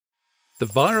The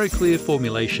ViroCLEAR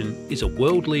formulation is a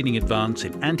world-leading advance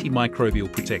in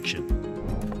antimicrobial protection.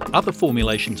 Other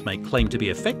formulations may claim to be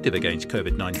effective against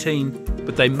COVID-19,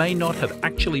 but they may not have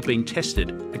actually been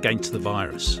tested against the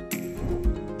virus.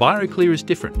 ViroCLEAR is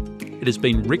different. It has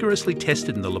been rigorously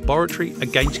tested in the laboratory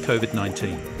against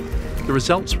COVID-19. The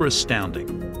results were astounding.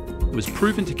 It was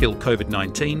proven to kill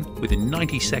COVID-19 within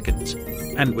 90 seconds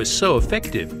and was so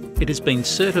effective it has been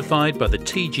certified by the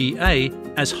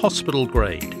TGA as hospital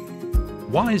grade.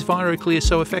 Why is ViroCLEAR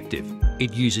so effective?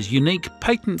 It uses unique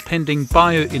patent-pending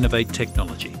BioInnovate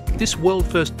technology. This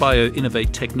world-first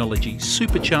BioInnovate technology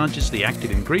supercharges the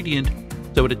active ingredient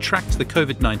so it attracts the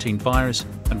COVID-19 virus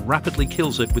and rapidly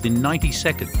kills it within 90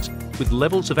 seconds with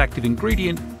levels of active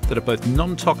ingredient that are both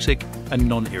non-toxic and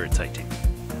non-irritating.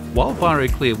 While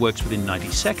ViroCLEAR works within 90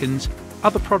 seconds,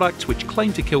 other products which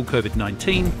claim to kill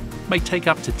COVID-19 may take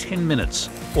up to 10 minutes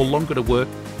or longer to work,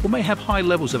 or may have high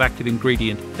levels of active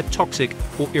ingredient at toxic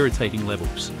or irritating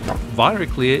levels.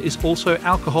 ViroCLEAR is also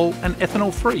alcohol and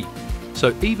ethanol free,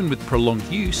 so even with prolonged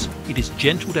use, it is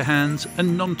gentle to hands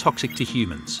and non-toxic to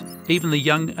humans, even the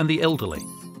young and the elderly.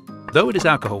 Though it is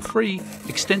alcohol free,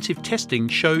 extensive testing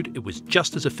showed it was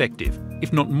just as effective,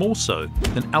 if not more so,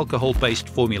 than alcohol-based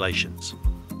formulations.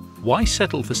 Why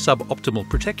settle for suboptimal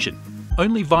protection?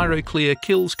 Only ViroCLEAR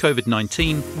kills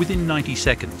COVID-19 within 90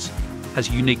 seconds, has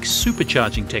unique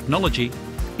supercharging technology,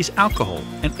 is alcohol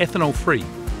and ethanol free,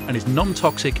 and is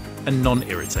non-toxic and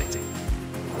non-irritating.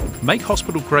 Make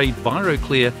hospital-grade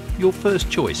ViroCLEAR your first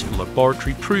choice for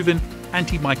laboratory-proven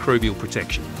antimicrobial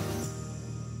protection.